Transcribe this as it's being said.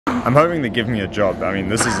I'm hoping they give me a job. I mean,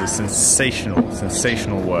 this is a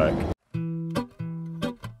sensational work.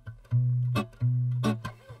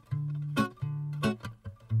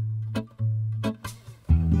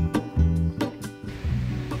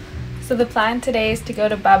 So the plan today is to go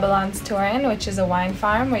to Babylonstoren, which is a wine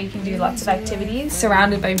farm where you can do lots of activities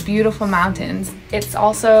surrounded by beautiful mountains. It's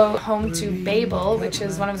also home to Babel, which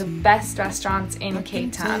is one of the best restaurants in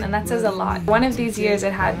Cape Town, and that says a lot. One of these years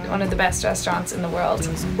it had one of the best restaurants in the world.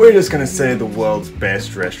 We're just gonna say the world's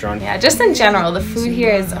best restaurant. Yeah, just in general, the food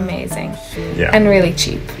here is amazing. Yeah. And really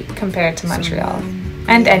cheap compared to Montreal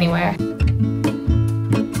and anywhere.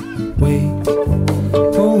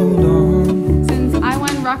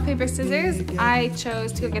 Rock, paper, scissors, I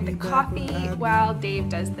chose to go get the coffee while Dave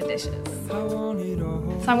does the dishes. So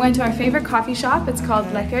I'm going to our favorite coffee shop. It's called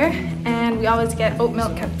Liquor, and we always get oat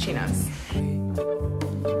milk cappuccinos.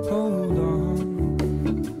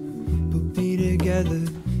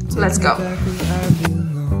 So let's go.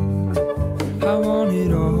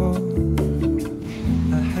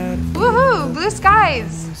 Woohoo! Blue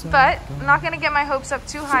skies! But I'm not gonna get my hopes up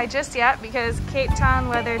too high just yet because Cape Town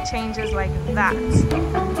weather changes like that.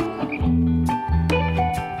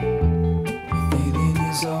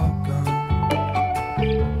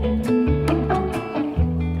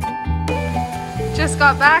 Just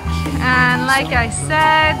got back, and like I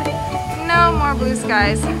said, no more blue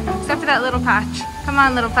skies, except for that little patch. Come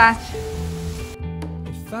on, little patch.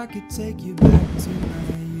 If I could take you back to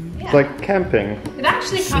It's like camping. It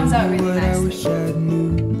actually comes out really nicely.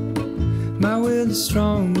 My will is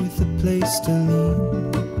strong with a place to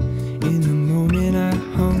lean. In the moment I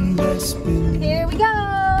hung less belief. Here we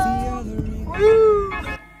go! Woo!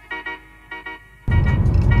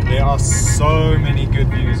 There are so many good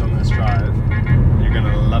views on this drive. You're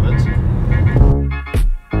gonna love it.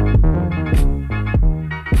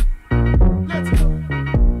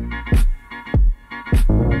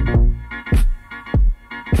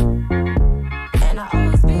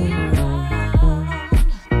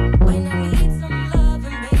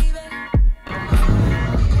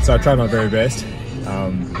 So I tried my very best,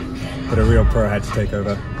 but a real pro had to take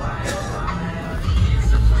over.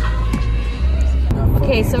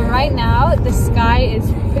 Okay, so right now the sky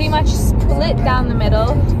is pretty much split down the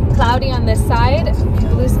middle. Cloudy on this side,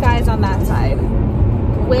 blue skies on that side.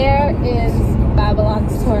 Where is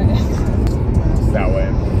Babylonstoren? That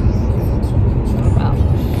way.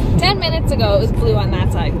 Well, 10 minutes ago it was blue on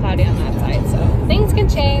that side, cloudy on that side, so things can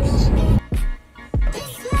change.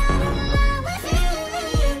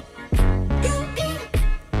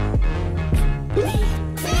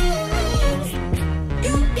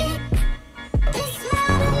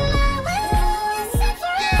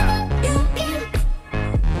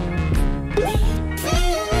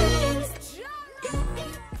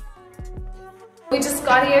 We just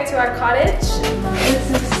got here to our cottage. This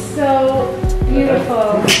is so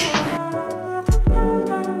beautiful.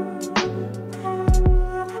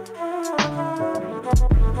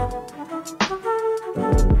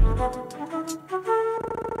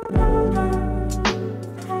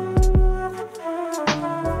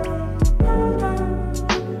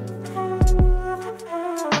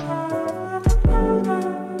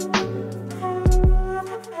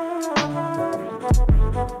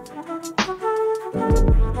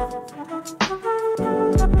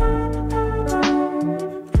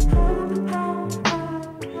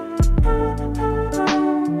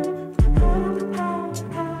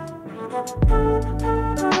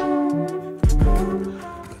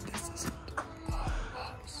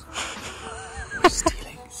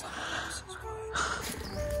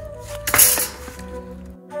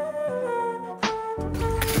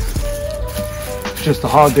 Just a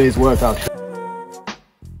hard day's work out.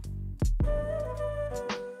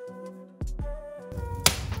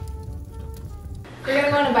 We're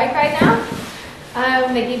gonna go on a bike ride now.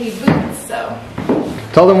 They give you boots, so.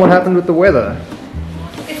 Tell them what happened with the weather.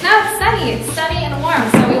 It's now sunny. It's sunny and warm,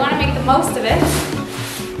 so we want to make the most of it.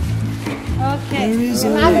 Okay,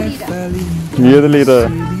 You're the leader.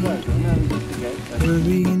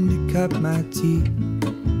 Hurrying to cut my teeth.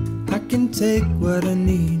 I can take what I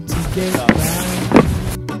need to get by.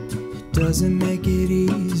 It doesn't make it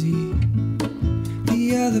easy.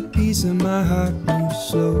 The other piece of my heart moves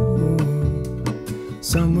slow.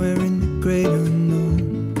 Somewhere in the great unknown.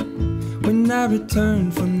 When I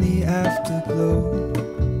return from the afterglow.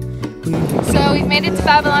 So we've made it to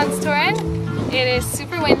Babylonstoren. It is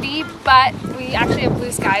super windy, but we actually have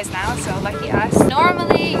blue skies now, so lucky us.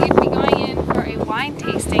 Normally you'd be going in for a wine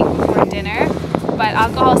tasting before dinner, but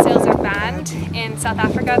alcohol sales are banned in South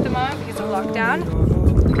Africa at the moment because of lockdown.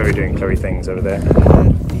 Chloe doing Chloe things over there.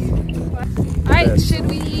 Alright, should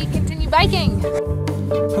we continue biking?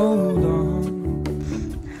 Hold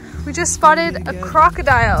on. We just spotted a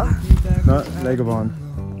crocodile. No, Leguan.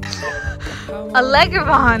 A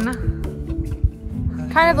leguan.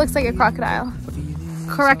 Kind of looks like a crocodile.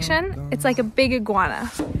 Correction, it's like a big iguana.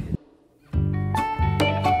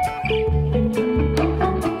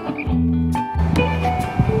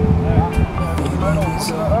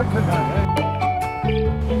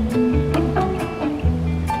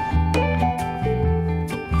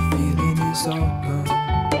 Feeling is all gone.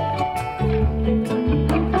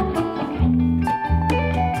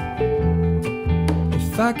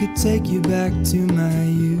 If I could take you back to my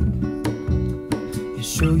youth and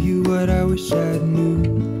show you what I wish I knew.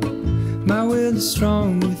 My will is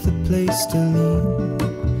strong with a place to lean.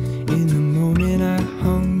 In the moment I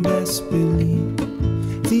hung desperately.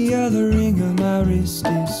 The other ring on my wrist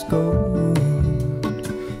is gold,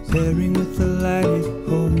 pairing with the light it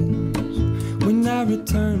holds. When I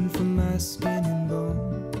return from my skin and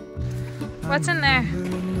bone. What's in there?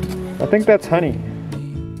 I think that's honey.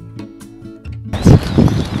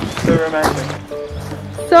 So romantic.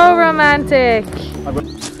 So romantic.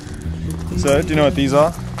 So, do you know what these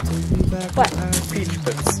are? What? Peach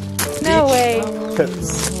pits. No way.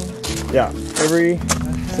 Pits. Yeah, every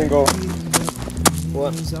single one.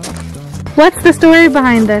 What's the story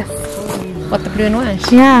behind this? What the bruin was?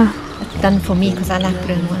 Yeah. It's done for me because I like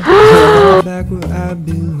bruin wine. Back where I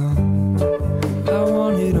belong. I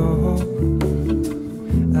want it all.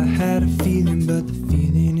 I had a feeling, but the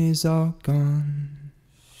feeling is all gone.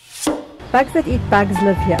 Bugs that eat bugs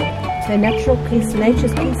live here. They're natural peace,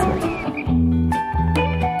 nature's peacemen.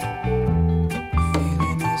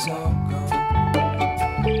 Feeling is all gone.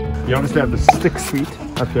 You obviously have the stick suite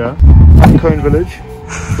up here. Cone Village,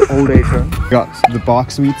 the old age home. Got the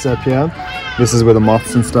bark suites up here. This is where the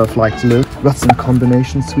moths and stuff like to live. Got some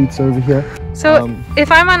combination suites over here. So if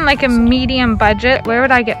I'm on like a medium budget, where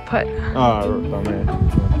would I get put? Oh, down there.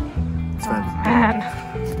 It's fancy. Man.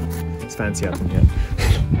 It's fancy up in here.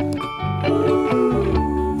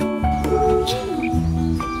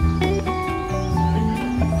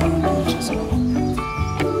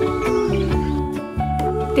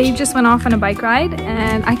 Dave just went off on a bike ride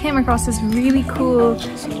and I came across this really cool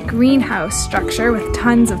greenhouse structure with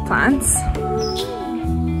tons of plants.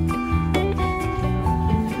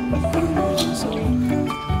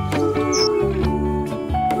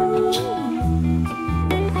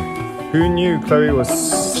 Who knew Chloe was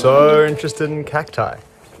so interested in cacti?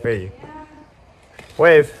 Where are you?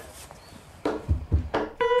 Wave.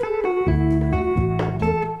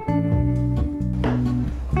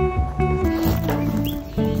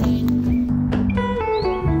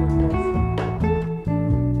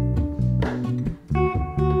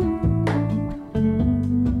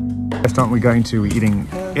 Restaurant we're going to, we're eating,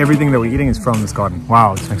 everything that we're eating is from this garden.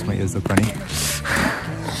 Wow, this makes my ears look funny.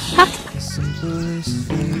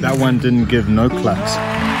 That one didn't give no claps.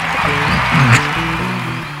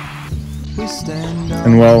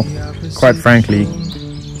 And well, quite frankly,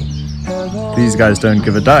 these guys don't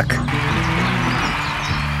give a duck.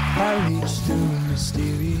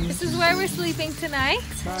 This is where we're sleeping tonight.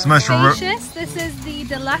 It's most Spacious. This is the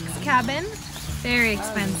deluxe cabin. Very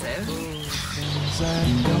expensive.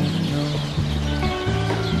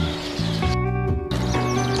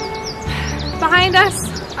 Behind us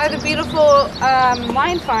are the beautiful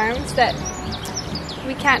wine farms that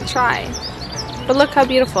we can't try. But look how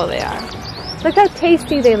beautiful they are. Look how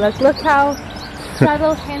tasty they look. Look how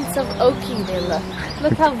subtle hints of oaky they look.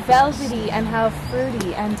 Look how velvety and how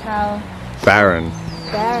fruity and how barren.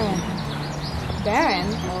 barren. Barren?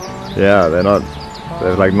 Yeah,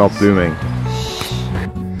 they're like not blooming.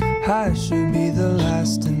 I should be the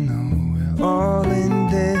last to know we're all in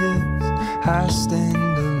this. I stand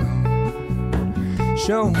alone.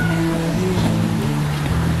 Show me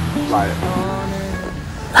where Love,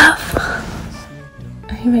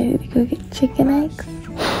 are you ready to go get chicken eggs?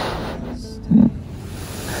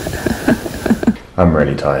 I'm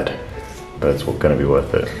really tired, but it's gonna be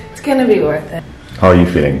worth it. It's gonna be worth it. How are you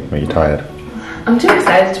feeling? Are you tired? I'm too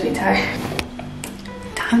excited to be tired.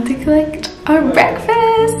 Time to collect our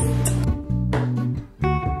breakfast.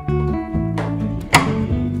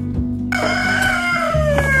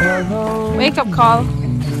 Wake up call.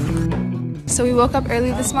 So we woke up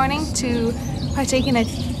early this morning to partake in a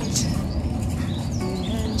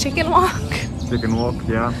chicken walk. Chicken walk,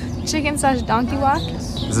 yeah. Chicken/donkey walk.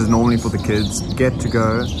 This is normally for the kids. Get to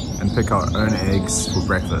go and pick our own eggs for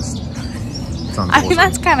breakfast. Sounds I think awesome.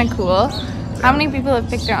 that's kind of cool. How many people have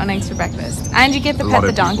picked their own eggs for breakfast? And you get to pet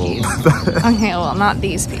the donkeys. Okay, well, not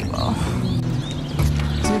these people.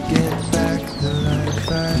 to get back the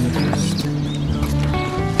life I used to know.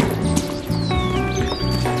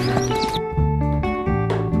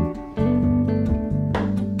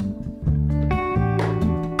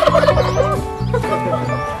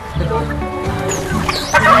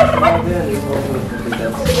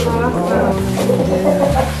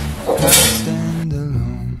 stand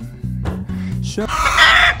alone. Show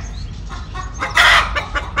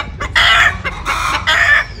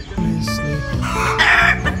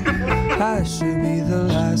I should be the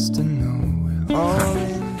last to know we're all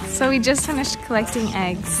in. So we just finished collecting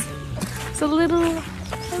eggs. It's a little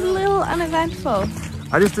uneventful.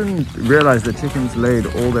 I just didn't realize that chickens laid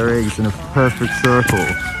all their eggs in a perfect circle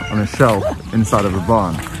on a shelf inside of a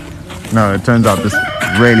barn. No, it turns out this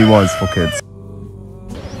really was for kids.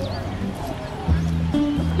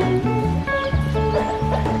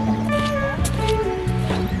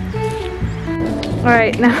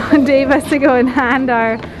 Alright, now Dave has to go and hand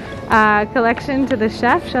our collection to the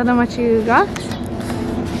chef. Show them what you got.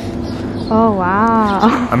 Oh wow.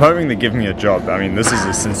 I'm hoping they give me a job. I mean, this is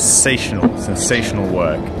a sensational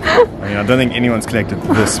work. I mean, I don't think anyone's collected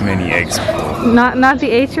this many eggs before. Not the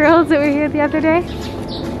 8-year-olds that were here the other day?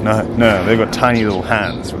 No, they've got tiny little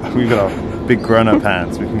hands. We've got our big grown-up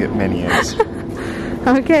hands. We can get many eggs.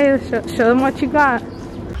 Okay, show them what you got.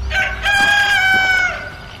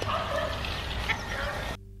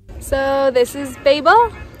 So this is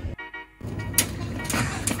Babel.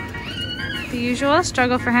 The usual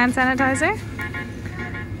struggle for hand sanitizer.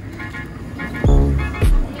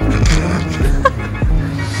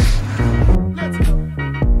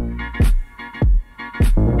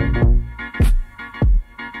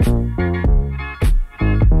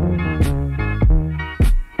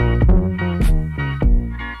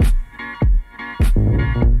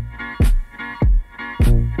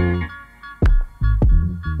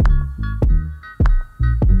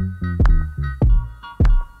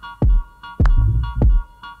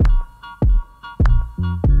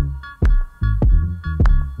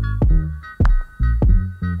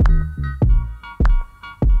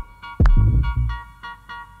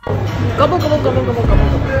 Gobble, gobble, gobble, gobble, gobble.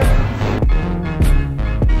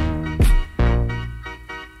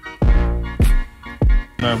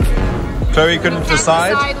 Chloe couldn't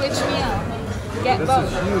decide. Which meal. Get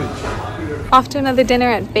both. Off to another dinner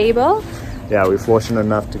at Babel. Yeah, we're fortunate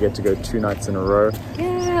enough to get to go 2 nights in a row.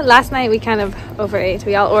 Yeah, last night we kind of overate.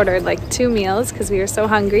 We all ordered like 2 meals because we were so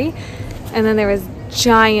hungry. And then there was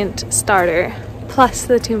giant starter plus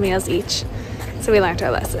the 2 meals each. So we learned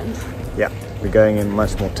our lesson. Yeah, we're going in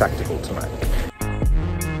much more tactical tonight.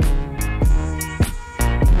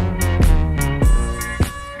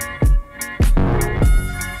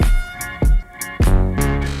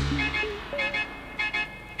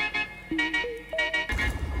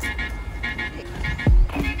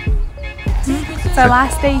 It's our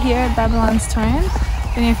last day here at Babylonstoren.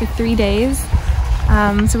 Been here for 3 days.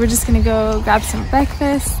 So we're just gonna go grab some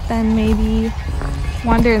breakfast, then maybe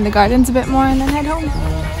wander in the gardens a bit more and then head home.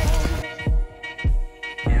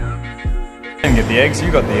 I didn't get the eggs,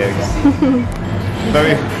 you got the eggs.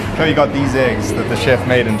 Chloe got these eggs that the chef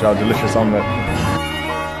made into our delicious omelette.